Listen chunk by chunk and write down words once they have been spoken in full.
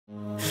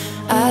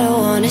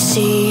wanna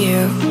see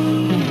you.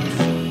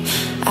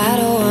 I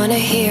don't wanna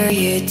hear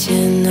you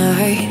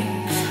tonight.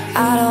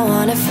 I don't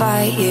wanna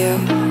fight you.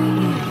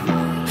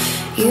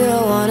 You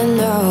don't wanna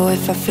know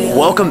if I feel.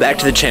 Welcome back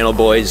to the channel,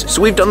 boys.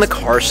 So we've done the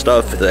car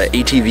stuff, the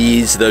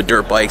ATVs, the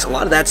dirt bikes, a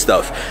lot of that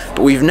stuff,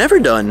 but we've never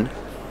done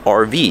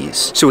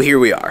RVs. So here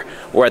we are.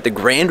 We're at the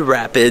Grand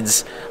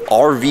Rapids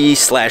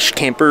RV /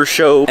 camper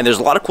show, and there's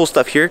a lot of cool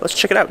stuff here. Let's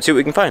check it out and see what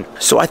we can find.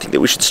 So I think that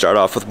we should start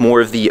off with more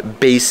of the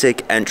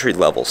basic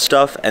entry-level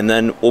stuff, and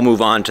then we'll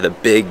move on to the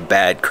big,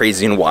 bad,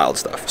 crazy, and wild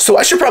stuff. So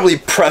I should probably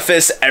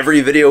preface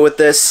every video with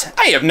this.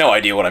 I have no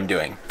idea what I'm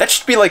doing. That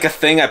should be like a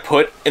thing I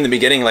put in the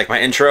beginning, like my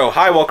intro.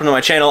 Hi, welcome to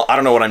my channel. I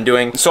don't know what I'm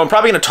doing. So I'm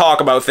probably gonna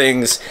talk about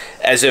things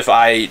as if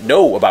I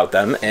know about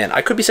them, and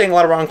I could be saying a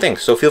lot of wrong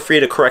things, so feel free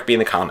to correct me in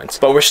the comments.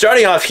 But we're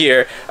starting off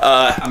here.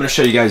 I'm gonna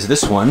show you guys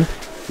this one.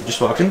 You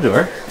just walk in the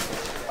door.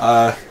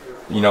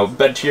 You know,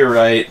 bed to your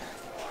right,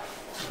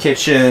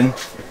 kitchen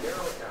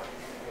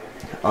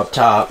up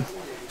top,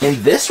 and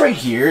this right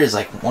here is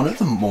like one of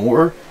the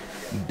more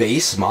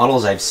base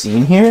models I've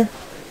seen here.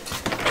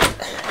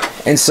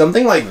 And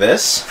something like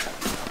this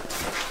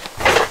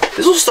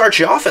will start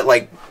you off at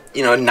like,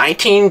 you know,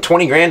 19,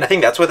 20 grand. I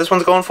think that's what this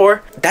one's going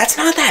for. That's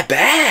not that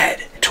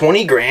bad.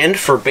 20 grand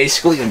for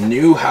basically a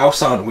new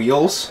house on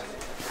wheels.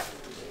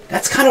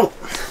 That's not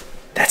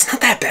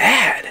that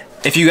bad.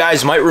 If you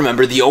guys might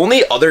remember, the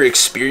only other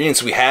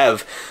experience we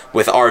have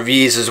with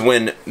RVs is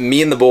when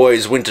me and the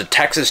boys went to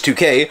Texas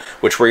 2K,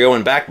 which we're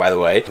going back, by the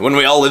way, when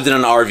we all lived in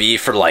an RV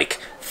for like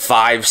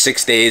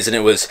 5-6 days, and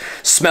it was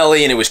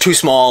smelly and it was too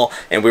small,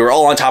 and we were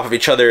all on top of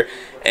each other,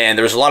 and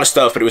there was a lot of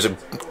stuff, but it was a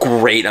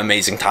great,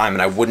 amazing time,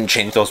 and I wouldn't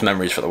change those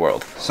memories for the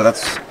world. So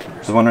that's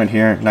the one right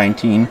here,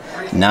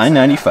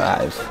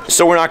 $19,995.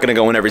 So we're not gonna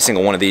go in every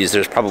single one of these.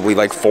 There's probably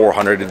like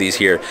 400 of these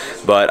here,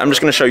 but I'm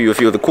just gonna show you a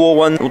few of the cool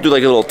ones. We'll do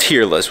like a little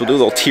tier list. We'll do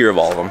a little tier of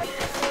all of them.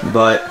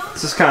 But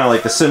this is kind of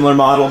like the similar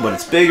model, but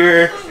it's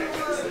bigger.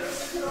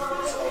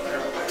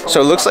 So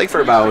it looks like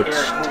for about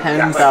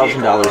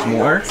 $10,000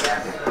 more,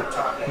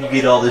 you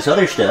get all this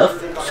other stuff.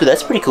 So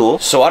that's pretty cool.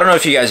 So I don't know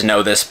if you guys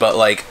know this, but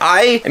like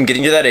I am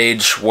getting to that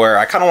age where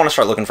I kind of want to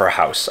start looking for a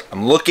house.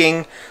 I'm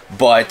looking,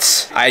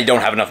 but I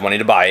don't have enough money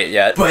to buy it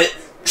yet. But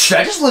should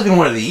I just live in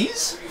one of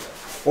these?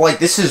 Like,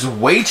 this is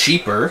way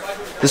cheaper.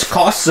 This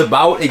costs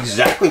about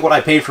exactly what I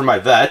paid for my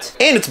vet,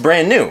 and it's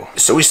brand new.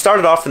 So we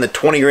started off in the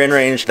 20 grand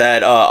range.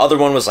 That other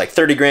one was like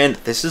 30 grand.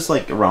 This is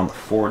like around the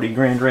 40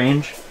 grand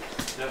range.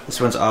 This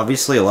one's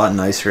obviously a lot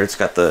nicer. It's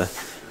got the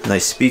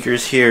nice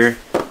speakers here.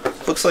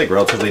 Looks like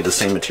relatively the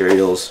same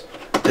materials.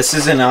 This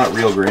isn't out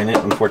real granite,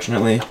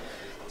 unfortunately.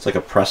 It's like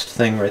a pressed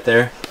thing right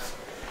there.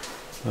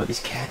 Oh, these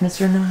cabinets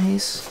are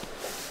nice.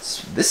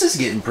 This is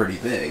getting pretty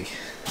big.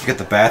 You got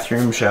the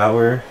bathroom,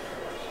 shower,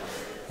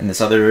 and this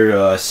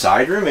other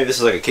side room. Maybe this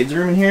is like a kid's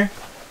room in here.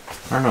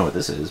 I don't know what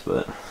this is,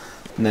 but...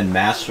 And then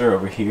master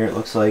over here, it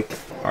looks like.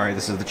 Alright,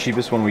 this is the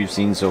cheapest one we've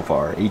seen so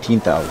far.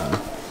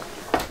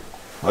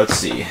 $18,000. Let's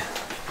see.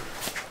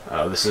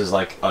 This is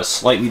like a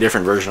slightly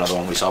different version of the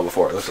one we saw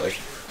before, it looks like.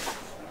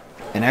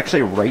 And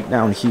actually right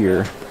down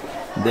here,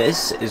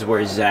 this is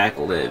where Zach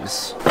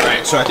lives.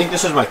 Alright, so I think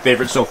this is my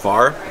favorite so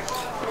far.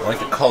 I like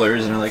the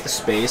colors and I like the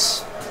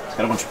space. It's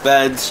got a bunch of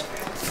beds.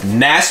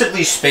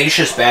 Massively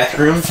spacious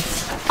bathroom.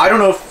 I don't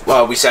know if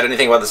we said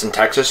anything about this in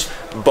Texas,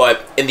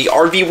 but in the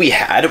RV we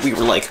had, we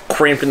were like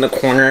cramped in the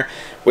corner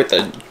with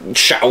the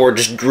shower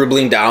just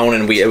dribbling down,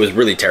 and it was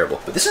really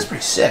terrible. But this is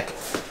pretty sick.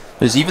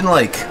 There's even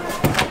like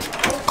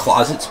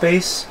closet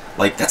space.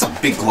 Like, that's a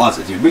big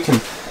closet, dude. You can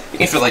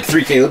fit like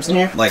 3 Caleb's in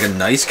here. Like a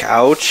nice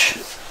couch,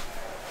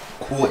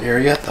 cool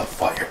area, the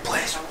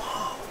fireplace,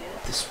 whoa,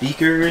 the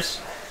speakers.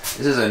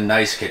 This is a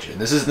nice kitchen.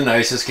 This is the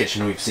nicest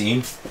kitchen we've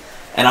seen.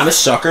 And I'm a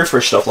sucker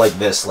for stuff like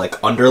this, like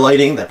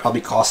underlighting that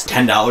probably costs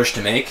 $10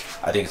 to make.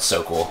 I think it's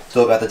so cool.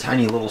 Still got the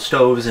tiny little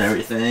stoves and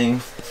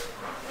everything.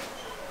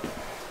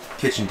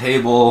 Kitchen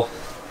table.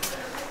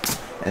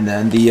 And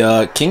then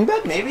the king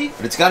bed, maybe?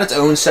 But it's got its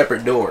own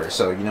separate door,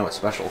 so you know it's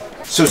special.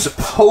 So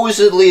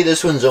supposedly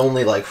this one's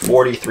only like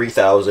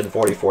 $43,000,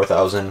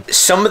 $44,000.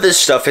 Some of this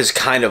stuff is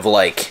kind of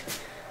like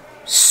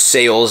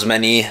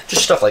salesman-y.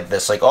 Just stuff like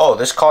this, like, oh,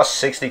 this costs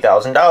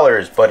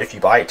 $60,000, but if you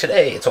buy it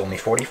today, it's only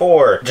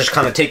 $44,000. Just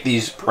kind of take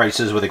these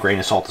prices with a grain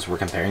of salt as we're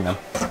comparing them.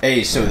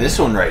 Hey, so this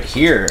one right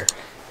here,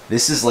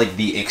 this is like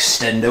the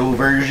extendo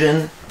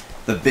version,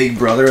 the big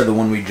brother of the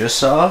one we just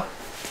saw.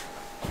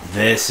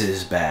 This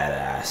is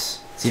badass.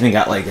 It's even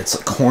got like, it's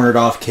a cornered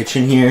off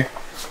kitchen here.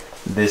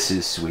 This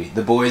is sweet.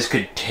 The boys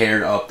could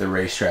tear up the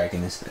racetrack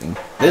in this thing.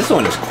 This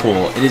one is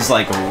cool. It is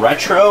like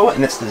retro,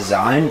 and it's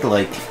designed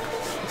like,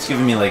 it's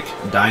giving me like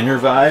diner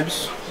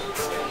vibes.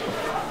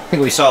 I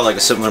think we saw like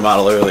a similar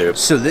model earlier.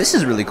 So this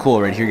is really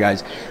cool right here,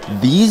 guys.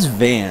 These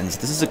vans,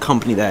 this is a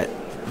company that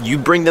you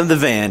bring them the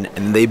van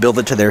and they build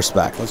it to their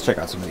spec. Let's check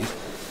out some of these.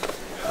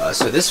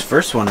 So this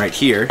first one right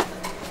here,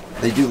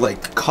 they do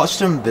like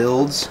custom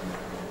builds.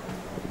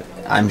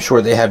 I'm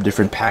sure they have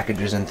different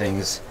packages and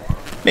things.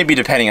 maybe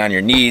depending on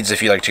your needs,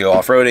 if you like to go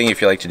off-roading,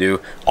 if you like to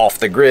do off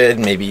the grid,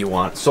 maybe you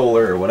want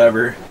solar or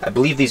whatever. I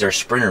believe these are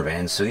Sprinter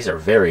vans, so these are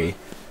very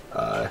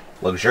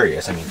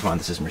luxurious. I mean, come on,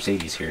 this is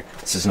Mercedes here.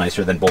 This is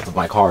nicer than both of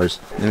my cars.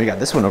 And then we got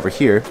this one over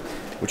here,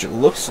 which it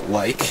looks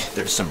like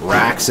there's some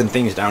racks and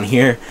things down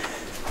here.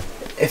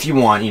 If you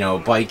want, you know,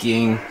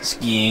 biking,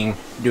 skiing,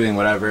 doing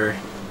whatever.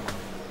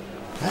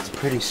 That's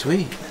pretty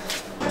sweet.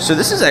 So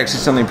this is actually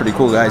something pretty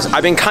cool, guys.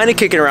 I've been kind of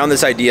kicking around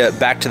this idea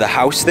back to the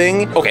house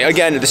thing. Okay,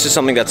 again, this is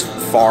something that's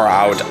far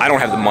out. I don't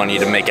have the money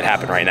to make it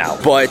happen right now,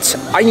 but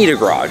I need a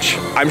garage.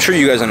 I'm sure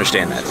you guys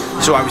understand that.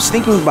 So I was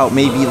thinking about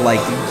maybe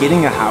like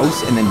getting a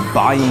house and then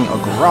buying a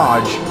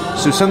garage.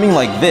 So something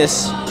like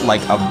this,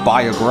 like a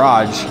buy a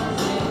garage,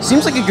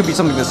 seems like it could be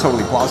something that's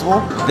totally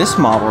plausible. This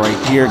model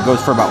right here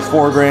goes for about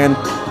 $4 grand,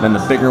 and then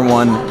the bigger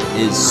one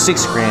is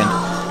 $6 grand.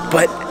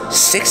 But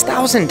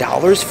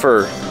 $6,000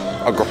 for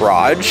a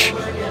garage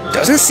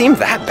doesn't seem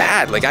that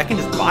bad. Like, I can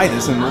just buy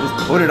this and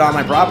just put it on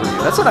my property.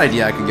 That's an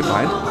idea I could get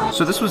behind.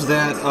 So this was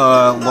that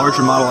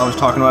larger model I was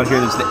talking about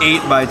here. There's the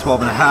 8 by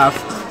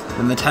 12.5,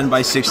 then the 10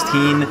 by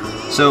 16.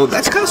 So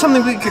that's kind of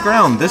something we can kick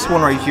around. This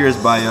one right here is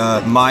by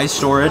My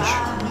Storage.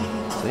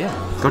 So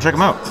yeah, go check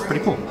them out.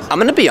 Pretty cool. I'm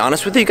gonna be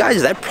honest with you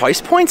guys, that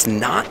price point's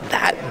not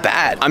that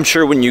bad. I'm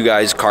sure when you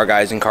guys, car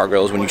guys and car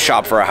girls, when you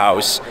shop for a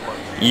house,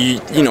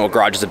 you know, a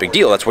garage is a big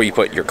deal. That's where you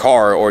put your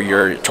car or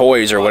your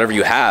toys or whatever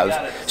you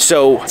have.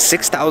 So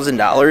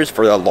 $6,000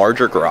 for a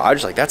larger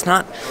garage, like it's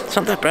not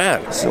that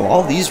bad. So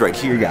all these right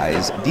here,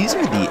 guys, these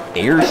are the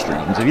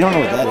Airstreams. If you don't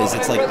know what that is,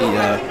 it's like the,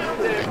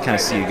 you can kind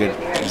of see a good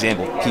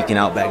example peeking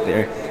out back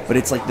there, but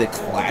it's like the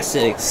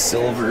classic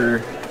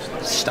silver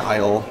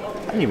style.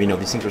 I didn't even know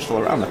these things were still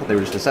around. I thought they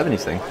were just a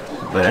 70s thing.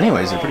 But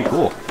anyways, they're pretty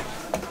cool.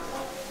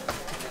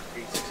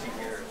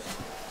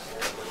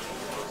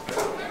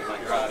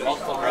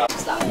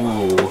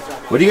 Ooh,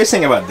 what do you guys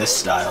think about this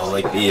style?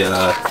 Like the,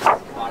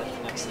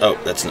 oh,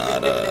 that's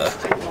not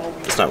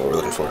what we're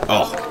looking for.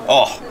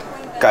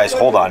 Oh, guys,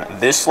 hold on.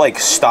 This, like,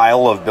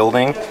 style of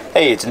building,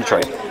 hey, it's in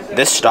Detroit.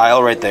 This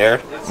style right there,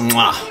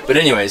 mwah. But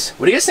anyways,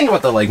 what do you guys think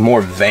about the, like,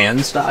 more van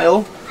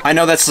style? I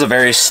know that's a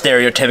very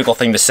stereotypical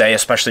thing to say,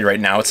 especially right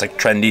now, it's, like,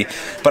 trendy,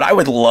 but I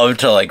would love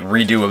to, like,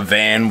 redo a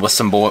van with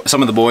some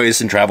of the boys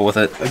and travel with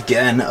it.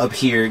 Again, up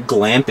here,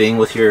 glamping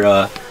with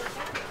your,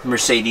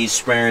 Mercedes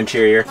Sprinter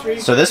interior.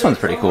 So this one's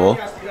pretty cool.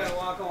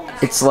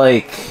 It's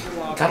like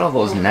got all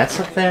those nets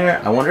up there.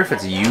 I wonder if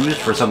it's used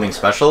for something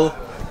special.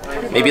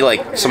 Maybe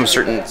like some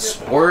certain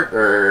sport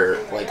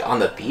or like on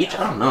the beach.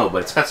 I don't know,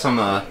 but it's got some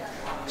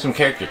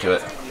character to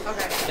it.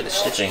 Get the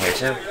stitching here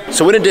too.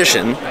 So in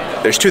addition,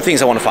 there's two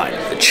things I want to find.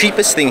 The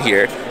cheapest thing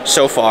here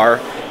so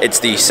far, it's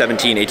the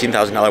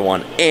 $18,000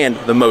 one, and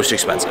the most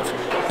expensive.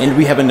 And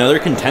we have another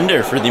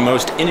contender for the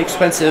most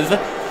inexpensive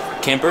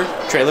camper,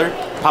 trailer,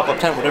 pop-up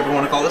tent, whatever you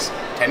want to call this.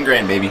 10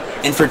 grand, baby.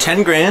 And for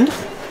 10 grand,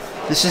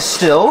 this is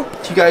still,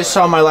 if you guys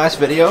saw my last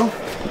video,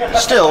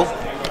 still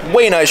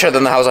way nicer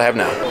than the house I have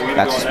now.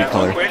 That's a sweet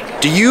color.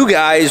 Do you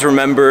guys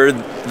remember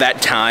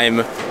that time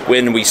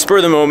when we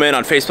spur the moment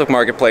on Facebook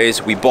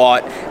Marketplace, we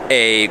bought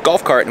a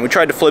golf cart and we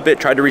tried to flip it,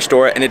 tried to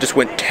restore it, and it just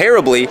went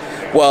terribly?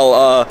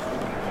 Well,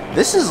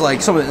 this is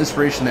like some of the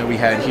inspiration that we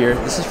had here.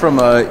 This is from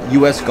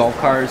US Golf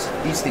Cars.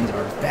 These things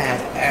are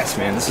badass,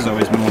 man. This has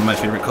always been one of my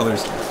favorite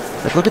colors.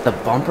 Like, look at the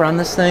bumper on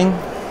this thing.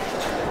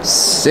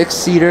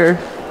 6-seater.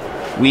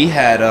 We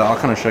had, I'll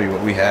kind of show you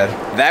what we had.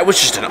 That was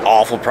just an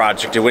awful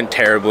project. It went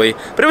terribly,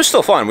 but it was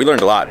still fun. We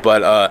learned a lot,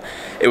 but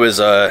it was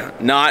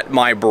not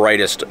my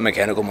brightest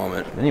mechanical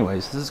moment.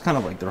 Anyways, this is kind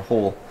of like their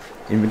whole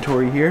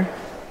inventory here.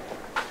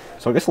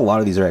 So I guess a lot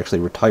of these are actually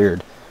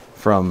retired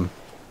from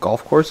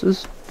golf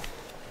courses.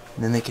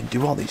 And then they can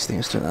do all these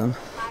things to them.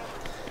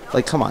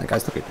 Like, come on,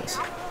 guys, look at this.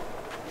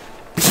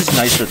 This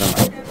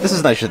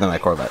is nicer than my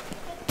Corvette.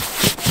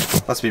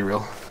 Let's be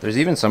real. There's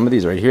even some of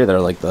these right here that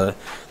are like the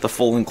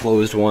full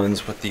enclosed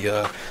ones with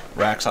the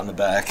racks on the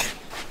back.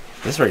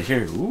 This right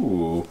here,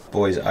 ooh.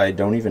 Boys, I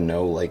don't even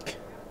know like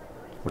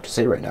what to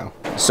say right now.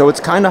 So it's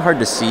kind of hard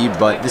to see,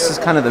 but this is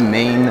kind of the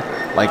main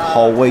like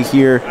hallway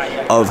here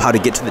of how to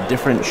get to the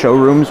different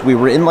showrooms. We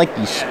were in like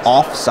these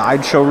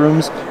off-side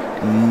showrooms.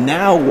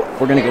 Now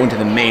we're gonna go into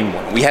the main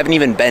one. We haven't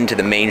even been to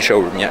the main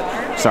showroom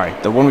yet. Sorry,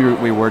 the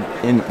one we were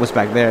in was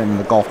back there, and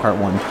the golf cart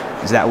one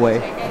is that way.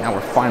 Now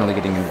we're finally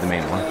getting into the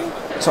main one.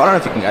 So I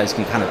don't know if you guys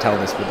can kind of tell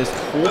this, but this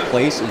whole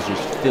place is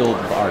just filled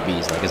with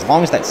RVs. Like, as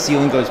long as that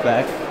ceiling goes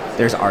back,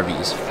 there's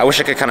RVs. I wish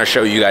I could kind of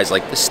show you guys,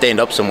 like, stand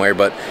up somewhere,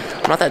 but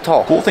I'm not that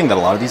tall. Cool thing that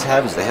a lot of these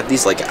have is they have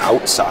these, like,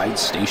 outside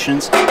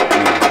stations. Ooh,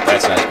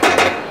 that's nice.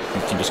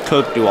 You can just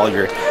cook, do all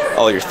your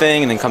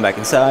thing, and then come back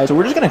inside. So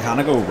we're just gonna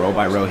kind of go row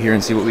by row here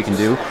and see what we can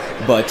do.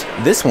 But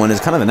this one is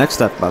kind of the next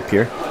step up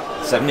here.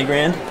 70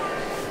 grand.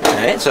 All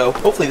right, so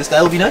hopefully this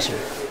guy will be nicer.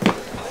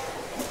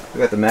 We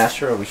got the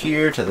master over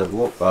here to the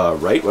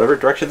right, whatever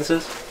direction this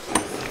is.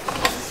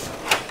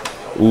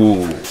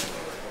 Ooh,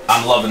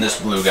 I'm loving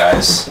this blue,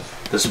 guys.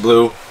 This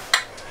blue,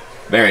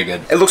 very good.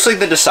 It looks like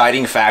the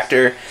deciding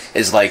factor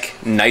is like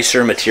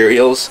nicer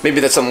materials. Maybe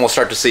that's something we'll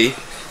start to see.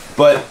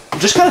 But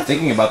just kind of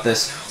thinking about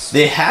this,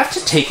 they have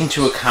to take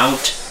into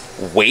account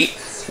weight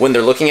when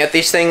they're looking at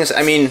these things.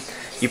 I mean,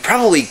 you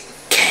probably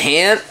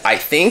can't, I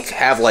think,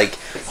 have like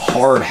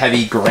hard,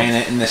 heavy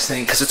granite in this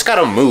thing because it's got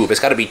to move. It's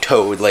got to be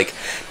towed, like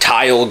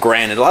tile,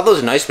 granite. A lot of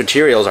those nice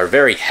materials are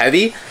very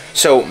heavy,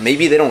 so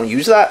maybe they don't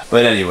use that.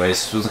 But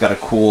anyways, it's got a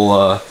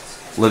cool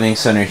living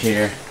center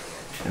here,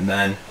 and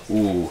then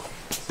ooh,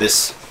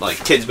 this like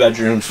kid's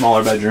bedroom,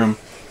 smaller bedroom.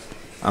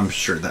 I'm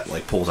sure that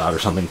like pulls out or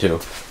something too.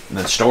 And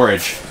then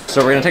storage.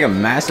 So we're gonna take a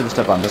massive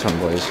step on this one,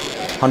 boys.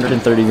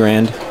 130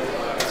 grand.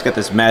 It's got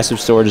this massive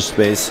storage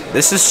space.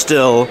 This is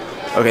still,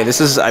 okay,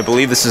 this is, I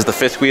believe this is the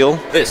 5th wheel.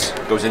 This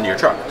goes into your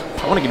truck.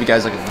 I wanna give you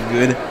guys like a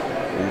good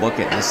look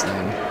at this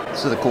thing.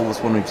 This is the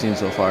coolest one we've seen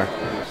so far.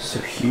 So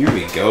here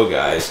we go,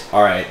 guys.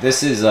 All right,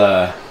 this is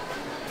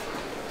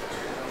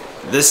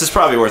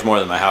probably worth more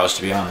than my house,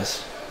 to be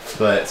honest.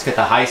 But it's got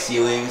the high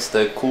ceilings,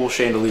 the cool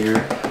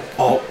chandelier.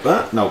 Oh,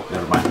 no,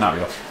 never mind, not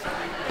real.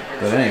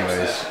 But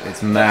anyways,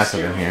 it's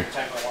massive in here.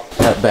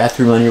 That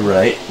bathroom on your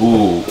right.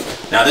 Ooh.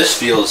 Now this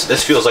feels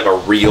like a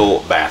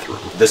real bathroom.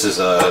 This is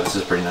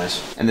pretty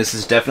nice. And this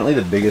is definitely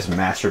the biggest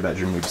master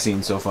bedroom we've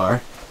seen so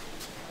far.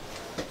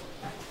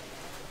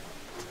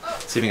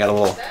 See if we got a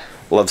little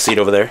love seat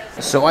over there.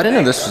 So I didn't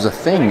know this was a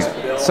thing.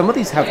 Some of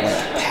these have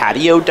like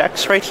patio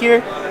decks right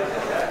here.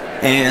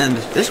 And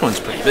this one's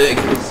pretty big.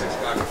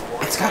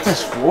 It's got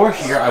this floor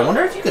here. I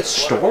wonder if you could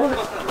store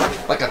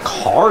like a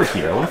car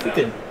here. I wonder if we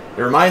could.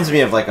 It reminds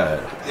me of like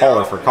a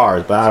hauler for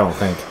cars, but I don't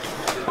think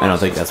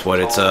that's what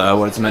it's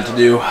meant to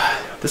do.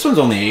 This one's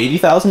only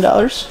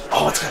 $80,000.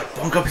 Oh, it's got a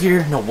bunk up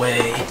here. No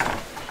way.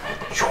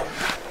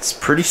 It's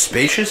pretty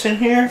spacious in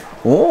here.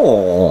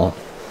 Oh.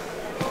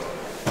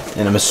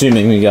 And I'm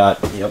assuming we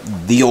got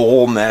the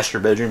old master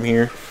bedroom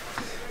here.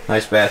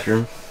 Nice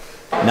bathroom.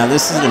 Now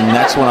this is the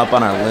next one up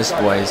on our list,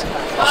 boys.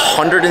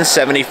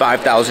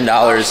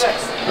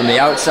 $175,000 on the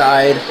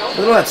outside. Look at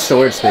all that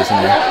storage space in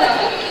there.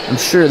 I'm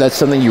sure that's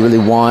something you really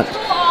want.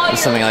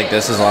 Something like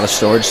this is a lot of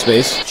storage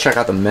space. Check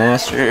out the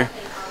master.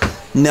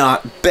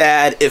 Not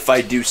bad if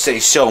I do say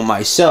so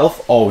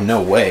myself. Oh,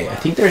 no way. I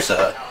think there's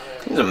a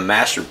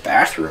master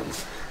bathroom.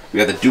 We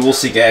got the dual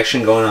sink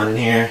action going on in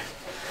here.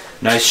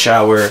 Nice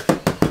shower.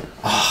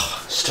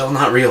 Oh, still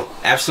not real.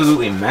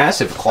 Absolutely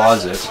massive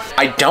closet.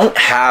 I don't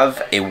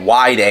have a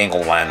wide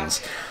angle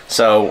lens,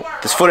 so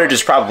this footage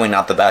is probably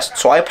not the best,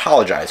 so I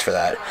apologize for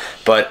that.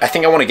 But I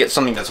think I want to get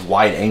something that's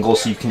wide angle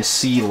so you can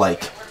see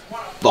like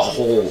the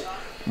whole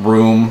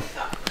room,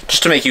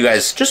 just so you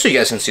guys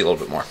can see a little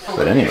bit more.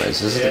 But anyways,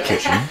 this is the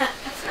kitchen.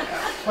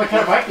 What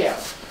kind of bike do you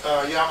have?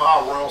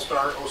 Yamaha Royal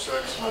Star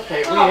 06.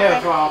 Okay, we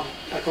have a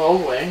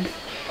Gold Wing.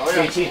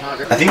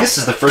 1800. I think this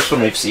is the first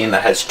one we've seen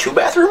that has 2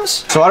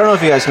 bathrooms. So I don't know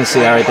if you guys can see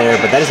that right there,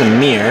 but that is a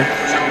mirror,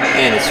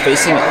 and it's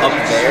facing up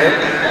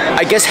there.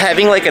 I guess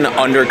having like an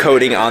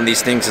undercoating on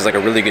these things is like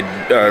a really big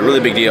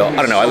deal. I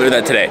don't know, I learned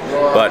that today,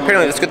 but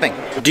apparently that's a good thing.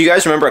 Do you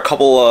guys remember a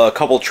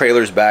couple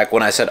trailers back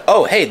when I said,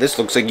 oh hey, this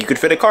looks like you could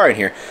fit a car in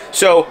here?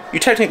 So you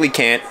technically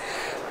can't.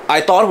 I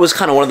thought it was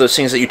kind of one of those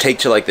things that you take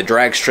to like the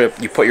drag strip,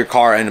 you put your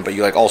car in, but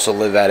you like also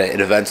live at it at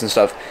events and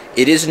stuff.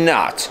 It is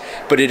not,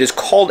 but it is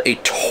called a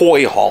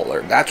toy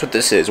hauler. That's what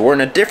this is. We're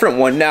in a different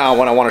one now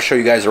when I want to show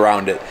you guys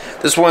around it.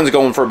 This one's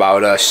going for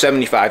about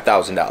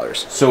 $75,000.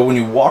 So when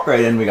you walk right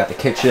in, we got the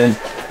kitchen.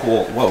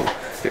 Cool, whoa.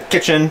 The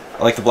kitchen,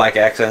 I like the black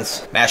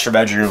accents. Master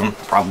bedroom,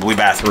 probably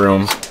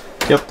bathroom.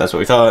 Yep, that's what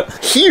we thought.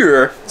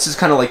 Here, this is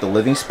kind of like the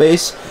living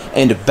space.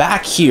 And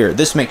back here,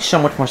 this makes so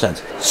much more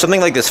sense.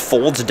 Something like this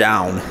folds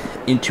down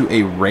into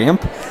a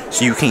ramp,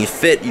 so you can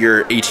fit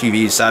your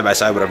ATVs side by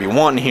side, whatever you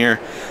want in here.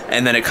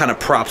 And then it kind of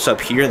props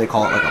up here. They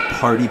call it like a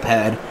party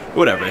pad.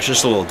 Whatever, it's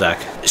just a little deck.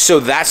 So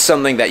that's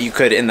something that you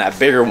could, in that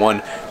bigger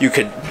one, you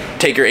could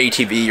take your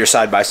ATV, your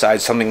side by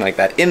side, something like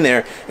that in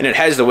there. And it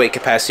has the weight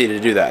capacity to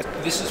do that.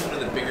 This is one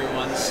of the bigger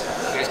ones.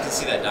 You guys can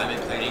see that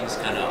diamond plating is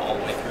kind of all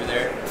the way through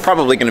there.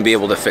 Probably going to be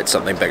able to fit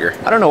something bigger.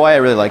 I don't know why I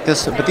really like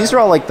this, but these are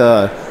all like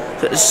the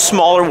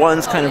smaller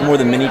ones, kind of more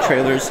the mini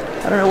trailers.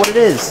 I don't know what it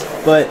is,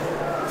 but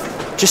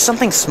just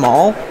something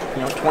small,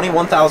 you know,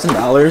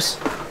 $21,000.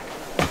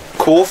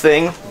 Cool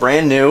thing,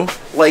 brand new.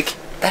 Like,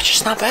 that's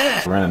just not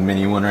bad. We're in a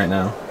mini one right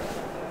now.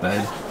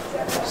 Bed,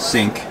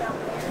 sink,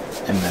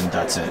 and then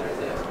that's it.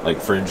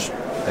 Like fridge,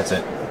 that's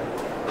it.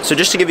 So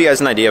just to give you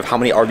guys an idea of how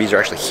many RVs are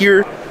actually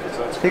here,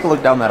 take a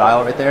look down that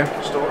aisle right there.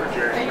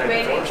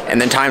 And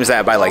then times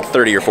that by like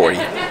 30 or 40.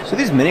 So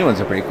these mini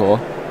ones are pretty cool.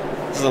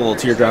 This is a little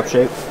teardrop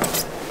shape.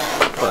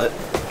 But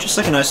just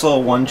like a nice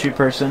little 1-2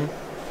 person.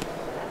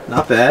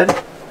 Not bad.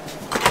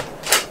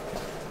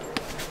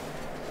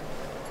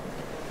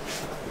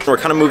 We're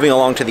kind of moving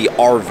along to the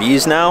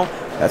RVs now.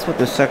 That's what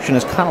this section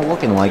is kind of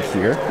looking like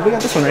here. We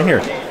got this one right here,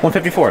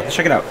 154. Let's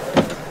check it out.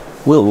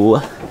 Whoa.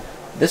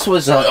 This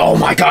was, oh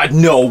my god,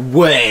 no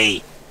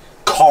way!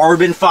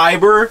 Carbon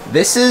fiber?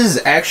 This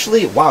is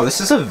actually, wow, this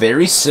is a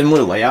very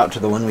similar layout to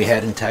the one we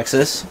had in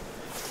Texas.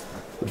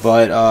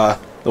 But,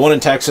 the one in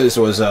Texas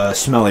was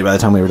smelly by the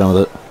time we were done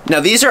with it. Now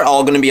these are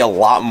all going to be a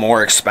lot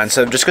more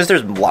expensive just because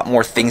there's a lot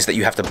more things that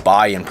you have to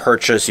buy and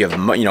purchase. You have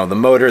the, you know, the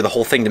motor, the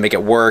whole thing to make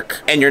it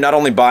work. And you're not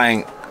only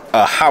buying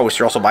a house,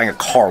 you're also buying a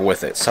car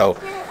with it. So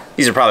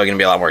these are probably going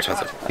to be a lot more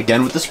expensive.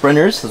 Again with the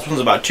Sprinters, this one's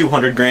about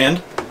 200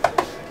 grand.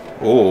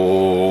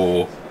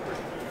 Oh,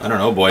 I don't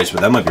know, boys,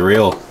 but that might be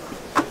real.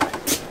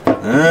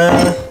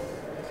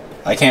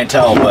 I can't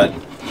tell, but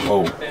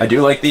whoa. I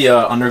do like the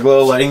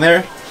underglow lighting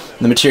there.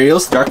 The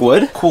materials, dark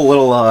wood. Cool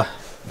little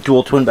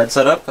dual twin bed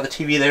setup for the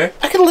TV there.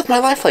 I could live my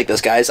life like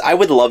this, guys. I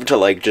would love to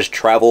like just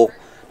travel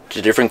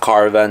to different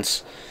car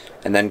events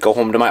and then go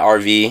home to my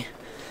RV,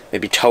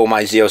 maybe tow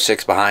my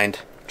Z06 behind.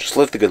 Just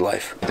live the good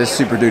life. This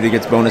Super Duty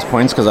gets bonus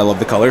points because I love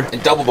the color.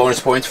 And double bonus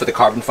points for the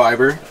carbon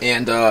fiber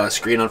and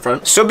screen on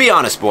front. So be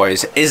honest,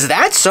 boys. Is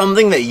that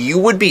something that you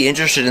would be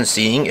interested in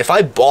seeing? If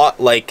I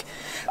bought, like,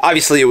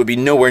 obviously it would be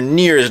nowhere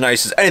near as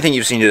nice as anything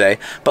you've seen today,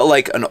 but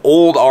like an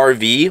old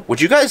RV, would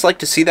you guys like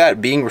to see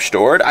that being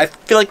restored? I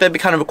feel like that'd be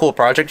kind of a cool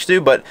project to do,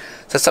 but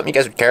is that something you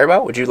guys would care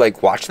about? Would you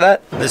like watch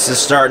that? This is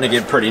starting to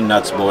get pretty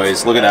nuts,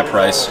 boys. Look at that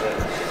price.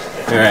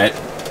 All right.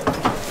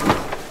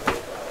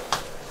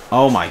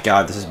 Oh my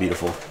god, this is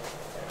beautiful.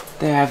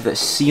 They have the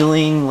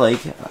ceiling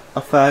like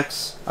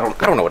effects. I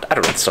don't know what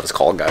this stuff is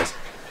called, guys.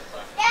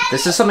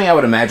 This is something I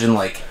would imagine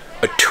like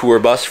a tour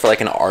bus for like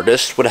an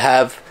artist would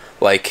have,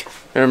 like,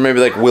 or maybe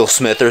like Will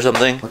Smith or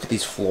something. Look at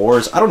these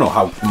floors. I don't know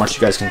how much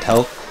you guys can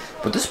tell,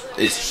 but this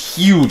is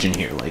huge in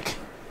here. Like,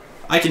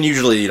 I can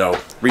usually, you know,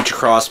 reach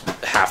across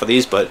half of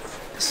these, but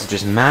this is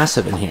just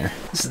massive in here.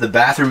 This is the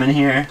bathroom in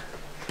here.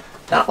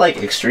 Not like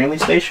extremely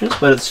spacious,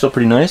 but it's still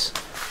pretty nice.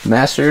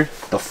 Master,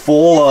 the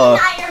full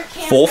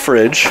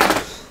fridge,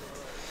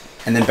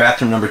 and then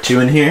bathroom number 2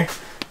 in here.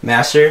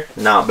 Master,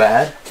 not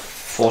bad.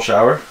 Full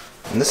shower,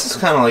 and this is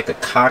kind of like the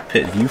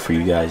cockpit view for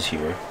you guys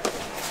here.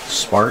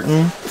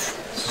 Spartan,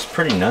 this is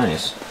pretty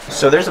nice.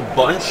 So there's a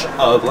bunch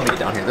of, let me get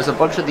down here. There's a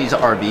bunch of these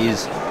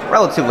RVs,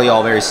 relatively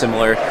all very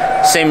similar.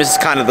 Same as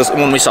kind of this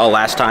one we saw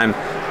last time.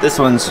 This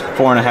one's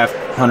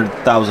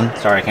 450,000.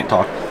 Sorry, I can't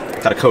talk.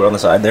 Got a coat on the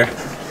side there.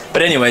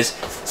 But anyways,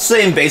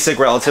 same basic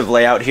relative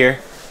layout here,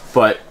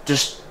 but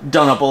just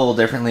done up a little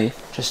differently.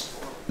 Just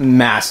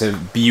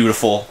massive,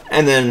 beautiful.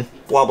 And then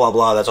blah, blah,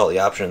 blah, that's all the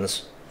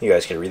options. You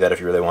guys can read that if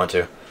you really want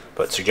to.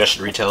 But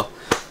suggested retail,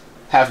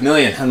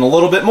 $500,000 and a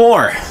little bit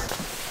more.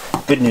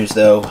 Good news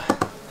though,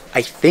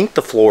 I think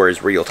the floor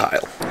is real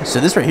tile.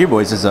 So this right here,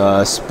 boys, is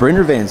a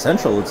Sprinter Van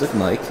Central, it's looking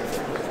like.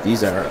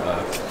 These are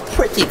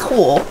pretty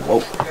cool.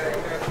 Whoa.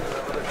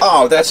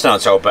 Oh, that's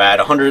not so bad.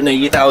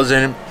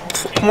 180,000.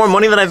 More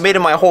money than I've made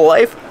in my whole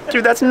life.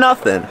 Dude, that's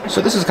nothing.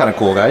 So this is kind of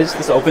cool, guys.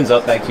 This opens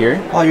up back here.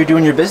 While you're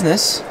doing your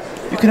business,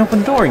 you can open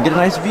the door and get a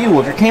nice view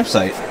of your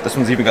campsite. This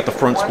one's even got the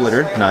front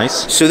splitter.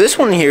 Nice. So this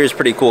one here is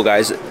pretty cool,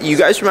 guys. You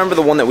guys remember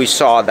the one that we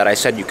saw that I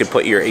said you could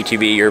put your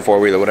ATV, your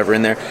four-wheeler, whatever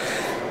in there?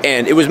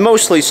 And it was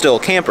mostly still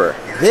camper.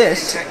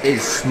 This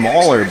is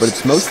smaller, but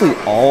it's mostly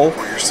all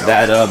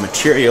that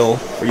material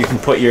where you can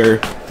put your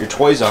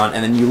toys on,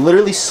 and then you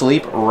literally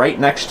sleep right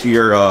next to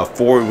your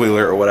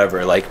four-wheeler or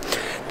whatever. Like,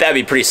 that'd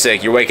be pretty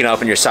sick. You're waking up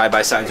and your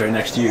side-by-sides right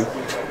next to you.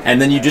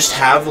 And then you just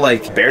have,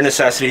 like, bare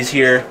necessities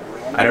here.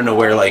 I don't know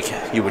where, like,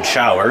 you would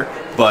shower,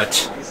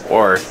 but,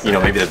 or, you know,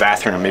 maybe the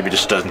bathroom maybe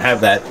just doesn't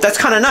have that. That's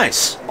kind of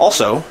nice.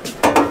 Also,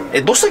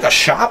 it looks like a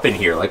shop in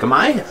here. Like,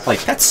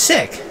 that's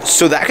sick.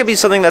 So that could be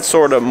something that's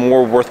sort of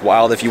more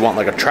worthwhile if you want,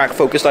 like, a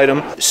track-focused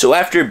item. So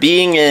after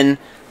being in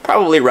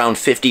probably around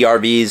 50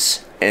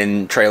 RVs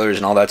and trailers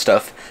and all that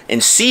stuff,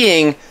 and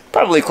seeing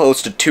probably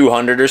close to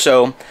 200 or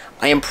so,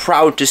 I am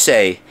proud to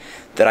say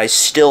that I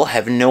still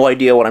have no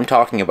idea what I'm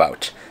talking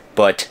about,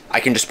 but I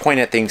can just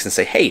point at things and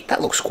say, hey,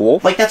 that looks cool.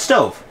 Like that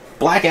stove.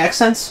 Black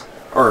accents,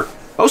 or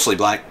mostly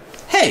black.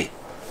 Hey,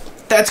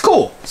 that's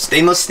cool.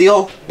 Stainless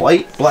steel,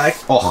 white, black,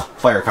 oh,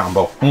 fire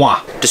combo.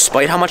 Mwah.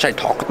 Despite how much I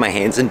talk with my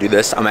hands and do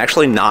this, I'm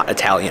actually not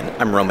Italian,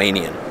 I'm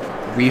Romanian.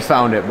 We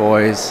found it,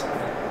 boys.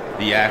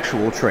 The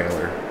actual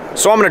trailer.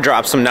 So I'm gonna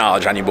drop some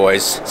knowledge on you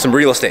boys, some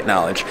real estate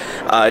knowledge.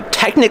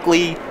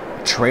 Technically,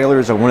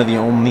 trailers are one of the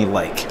only,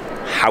 like,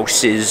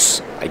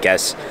 houses, I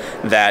guess,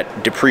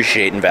 that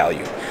depreciate in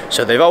value.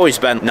 So they've always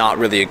been not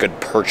really a good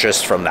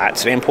purchase from that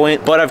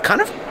standpoint, but I've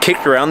kind of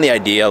kicked around the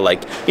idea,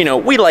 like, you know,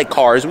 we like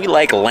cars, we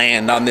like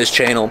land on this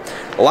channel.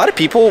 A lot of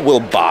people will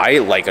buy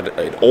like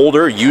an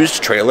older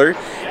used trailer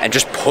and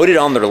just put it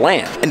on their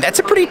land. And that's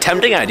a pretty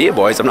tempting idea,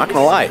 boys, I'm not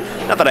gonna lie.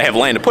 Not that I have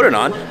land to put it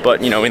on,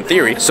 but, you know, in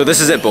theory. So this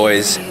is it,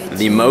 boys.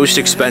 The most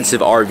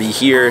expensive RV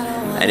here,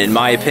 and in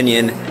my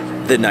opinion,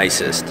 the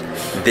nicest.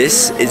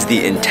 This is the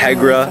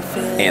Entegra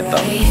Anthem.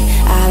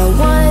 I don't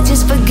wanna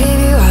just forgive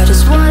you, I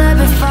just wanna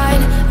be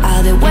fine.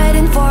 I've been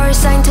waiting for a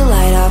sign to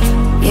light up,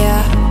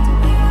 yeah.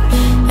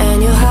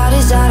 And your heart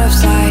is out of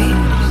sight.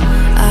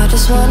 I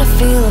just wanna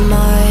feel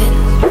mine.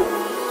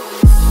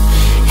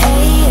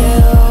 Hey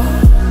you,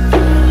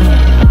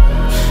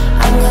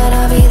 I'm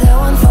gonna be the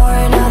one for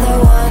another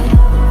one.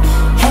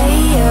 Hey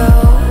you,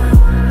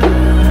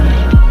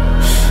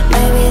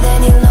 maybe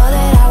then you'll know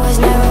that I was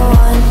never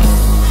one.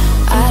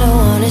 I don't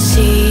wanna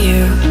see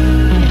you,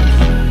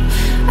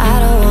 I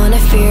don't wanna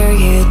fear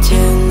you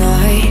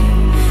tonight.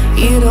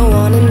 You don't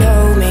wanna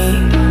know me,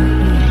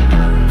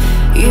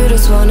 you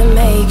just wanna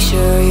make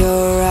sure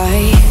you're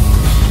right.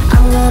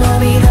 I'm gonna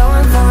be the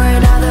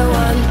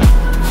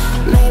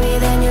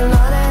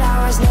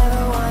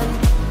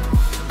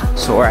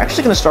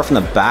actually going to start from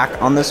the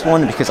back on this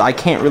one because I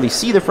can't really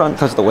see the front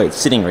because of the way it's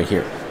sitting right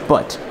here.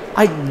 But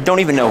I don't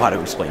even know how to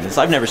explain this.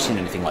 I've never seen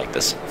anything like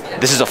this.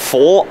 This is a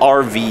full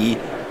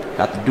RV.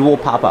 Got the dual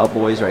pop-out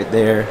boys right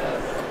there.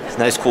 It's a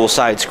nice cool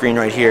side screen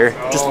right here.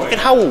 Just look at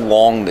how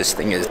long this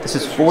thing is. This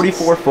is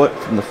 44 foot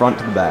from the front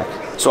to the back.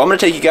 So I'm going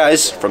to take you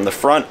guys from the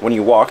front when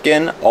you walk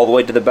in all the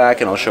way to the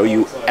back, and I'll show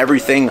you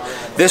everything.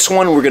 This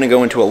one we're going to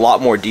go into a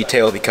lot more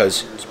detail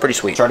because it's pretty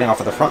sweet. Starting off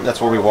at the front,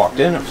 that's where we walked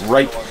in,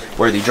 right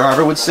where the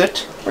driver would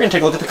sit. We're going to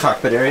take a look at the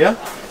cockpit area.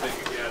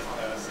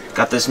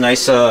 Got this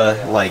nice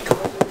like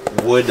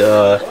wood,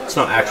 it's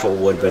not actual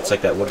wood, but it's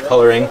like that wood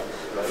coloring.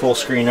 Full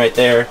screen right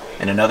there,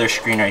 and another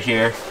screen right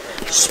here.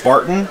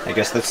 Spartan, I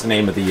guess that's the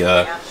name of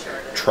the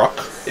truck,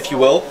 if you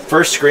will.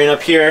 First screen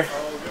up here.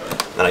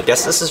 And I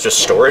guess this is just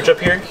storage up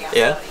here.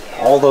 Yeah.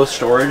 All those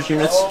storage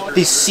units.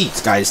 These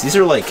seats, guys, these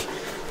are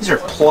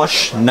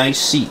plush, nice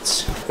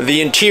seats.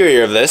 The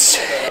interior of this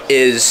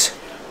is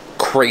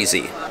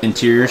crazy.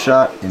 Interior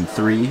shot in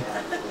 3,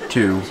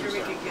 2,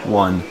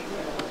 1,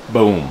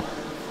 boom.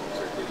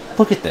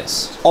 Look at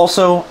this.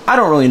 Also, I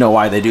don't really know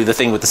why they do the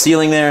thing with the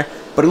ceiling there,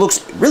 but it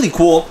looks really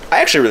cool.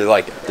 I actually really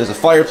like it. There's a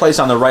fireplace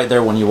on the right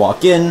there when you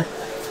walk in.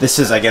 This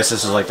is, I guess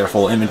this is like their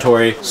full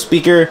inventory.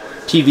 Speaker,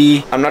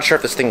 TV. I'm not sure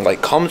if this thing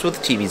like comes with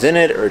TVs in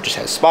it or it just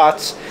has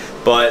spots,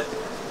 but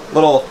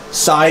little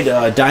side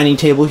dining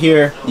table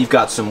here. You've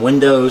got some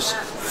windows.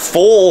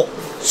 Full,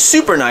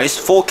 super nice,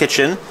 full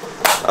kitchen.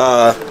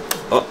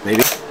 Oh,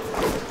 maybe.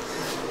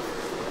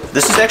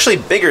 This is actually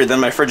bigger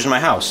than my fridge in my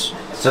house.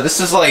 So this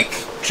is like,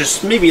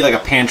 just maybe like a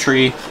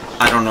pantry.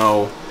 I don't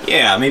know.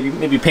 Yeah,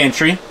 maybe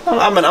pantry.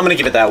 I'm gonna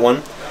give it that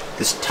one.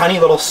 This tiny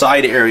little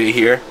side area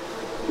here.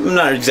 I'm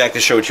not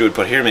exactly sure what you would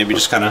put here. Maybe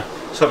just kind of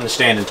something to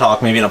stand and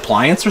talk. Maybe an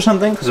appliance or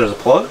something, because there's a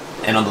plug.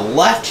 And on the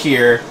left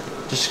here,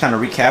 just to kind of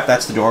recap,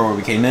 that's the door where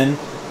we came in.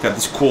 Got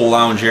this cool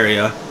lounge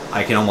area.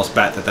 I can almost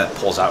bet that that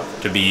pulls out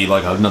to be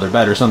like another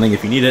bed or something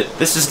if you need it.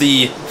 This is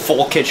the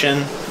full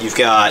kitchen. You've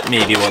got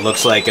maybe what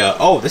looks like a,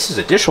 oh, this is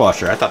a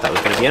dishwasher. I thought that was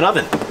going to be an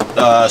oven.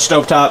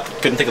 Stovetop,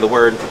 couldn't think of the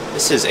word.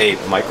 This is a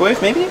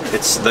microwave, maybe?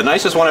 It's the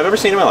nicest one I've ever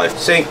seen in my life.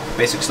 Sink,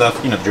 basic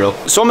stuff, you know the drill.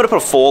 So I'm gonna put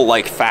a full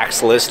like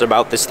facts list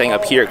about this thing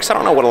up here because I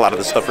don't know what a lot of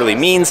this stuff really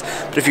means,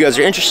 but if you guys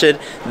are interested,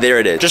 there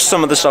it is. Just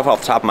some of the stuff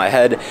off the top of my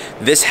head.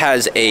 This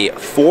has a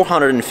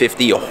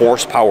 450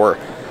 horsepower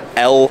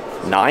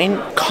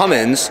L9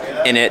 Cummins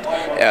in it,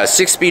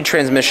 6-speed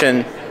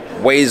transmission,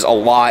 weighs a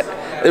lot.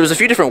 There was a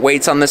few different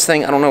weights on this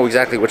thing. I don't know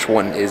exactly which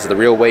one is the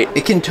real weight.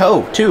 It can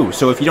tow too,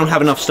 so if you don't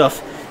have enough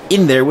stuff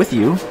in there with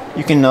you,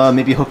 you can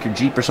maybe hook your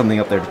Jeep or something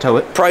up there to tow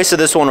it. Price of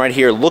this one right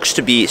here looks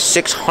to be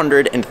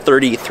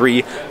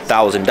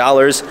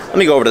 $633,000. Let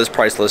me go over to this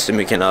price list and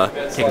we can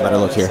take a better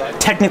look here.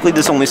 Technically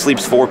this only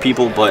sleeps 4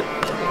 people, but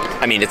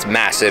I mean, it's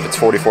massive. It's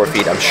 44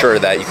 feet. I'm sure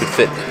that you could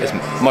fit as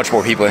much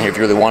more people in here if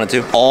you really wanted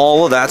to.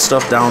 All of that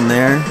stuff down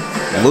there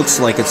looks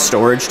like it's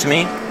storage to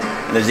me.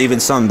 And there's even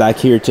some back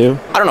here too.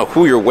 I don't know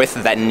who you're with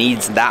that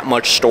needs that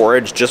much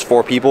storage just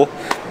for people,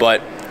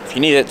 but if you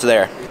need it, it's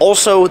there.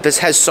 Also, this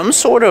has some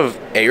sort of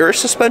air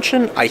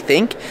suspension, I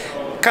think.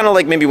 Kind of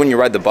like maybe when you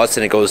ride the bus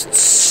and it goes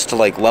to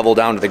like level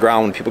down to the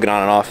ground when people get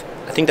on and off.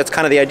 I think that's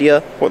kind of the idea,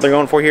 what they're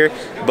going for here.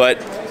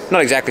 But I'm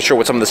not exactly sure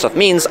what some of this stuff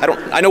means.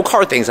 I know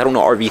car things, I don't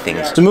know RV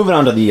things. So moving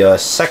on to the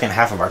second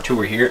half of our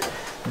tour here.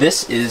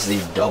 This is the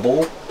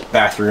double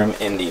bathroom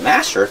in the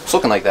master. It's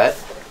looking like that.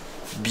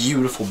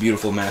 Beautiful,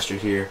 beautiful master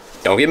here.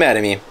 Don't get mad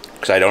at me,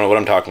 because I don't know what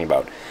I'm talking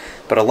about.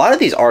 But a lot of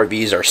these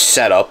RVs are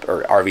set up,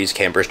 or RVs,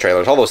 campers,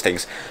 trailers, all those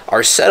things,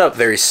 are set up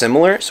very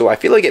similar, so I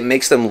feel like it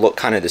makes them look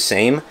kind of the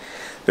same.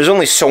 There's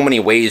only so many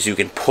ways you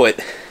can put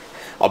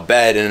a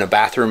bed and a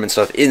bathroom and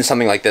stuff in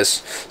something like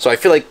this, so I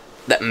feel like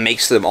that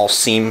makes them all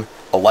seem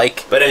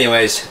alike. But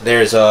anyways,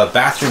 there's a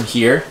bathroom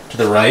here to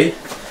the right.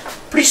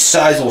 Pretty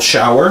sizable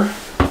shower.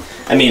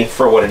 I mean,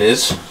 for what it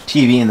is.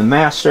 TV in the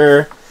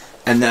master.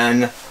 And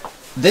then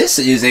this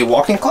is a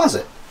walk-in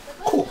closet.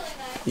 Cool.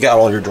 You got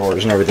all your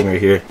drawers and everything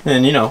right here.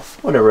 And you know,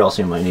 whatever else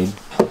you might need.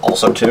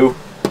 Also too,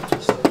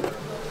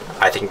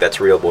 I think that's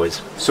real,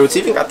 boys. So it's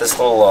even got this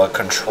little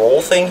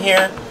control thing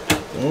here.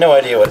 No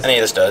idea what any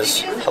of this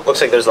does. It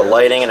looks like there's the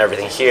lighting and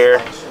everything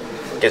here.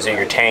 Gives you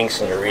your tanks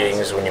and your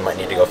readings when you might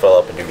need to go fill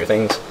up and do your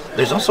things.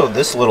 There's also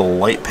this little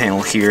light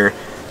panel here.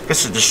 I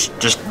guess it's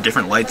just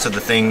different lights of the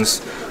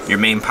things. Your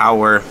main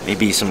power,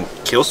 maybe some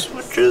kill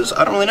switches.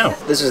 I don't really know.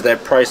 This is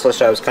that price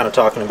list I was kind of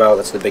talking about.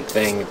 That's the big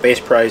thing.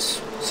 Base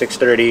price,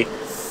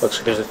 $630. Looks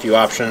like there's a few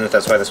options.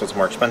 That's why this one's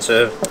more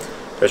expensive.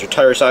 There's your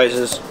tire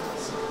sizes.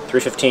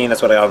 $315.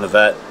 That's what I got on the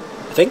Vet.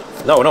 I think.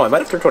 No, I might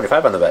have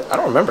 $325 on the Vet. I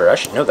don't remember. I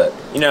should know that.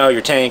 You know,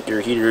 your tank,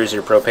 your heaters,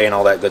 your propane,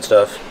 all that good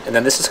stuff. And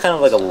then this is kind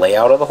of like a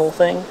layout of the whole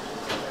thing.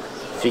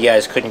 If you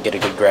guys couldn't get a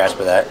good grasp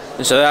of that.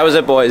 And so that was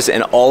it, boys,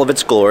 in all of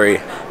its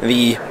glory.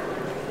 The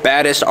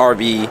baddest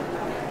RV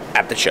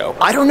at the show.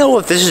 I don't know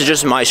if this is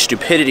just my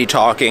stupidity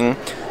talking,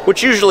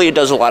 which usually it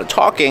does a lot of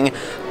talking,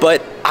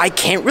 but I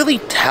can't really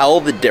tell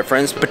the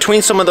difference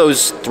between some of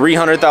those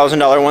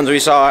 $300,000 ones we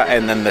saw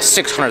and then the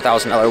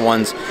 $600,000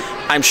 ones.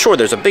 I'm sure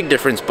there's a big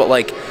difference, but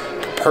like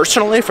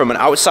personally, from an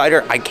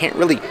outsider, I can't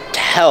really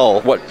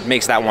tell what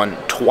makes that one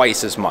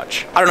twice as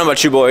much. I don't know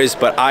about you boys,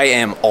 but I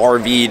am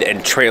RV'd and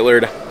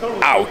trailered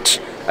out.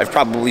 I've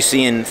probably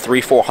seen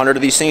 300-400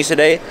 of these things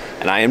today,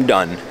 and I am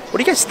done. What do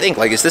you guys think?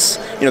 Like, is this,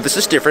 you know, this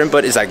is different,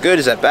 but is that good?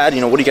 Is that bad?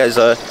 You know, what do you guys,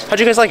 how'd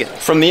you guys like it?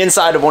 From the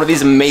inside of one of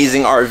these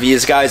amazing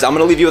RVs, guys, I'm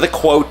gonna leave you with a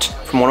quote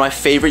from one of my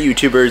favorite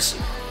YouTubers,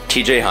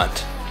 TJ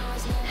Hunt.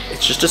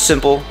 It's just a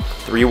simple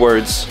 3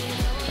 words,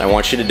 and I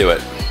want you to do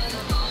it.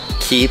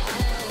 Keep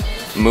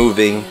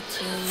moving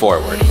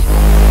forward.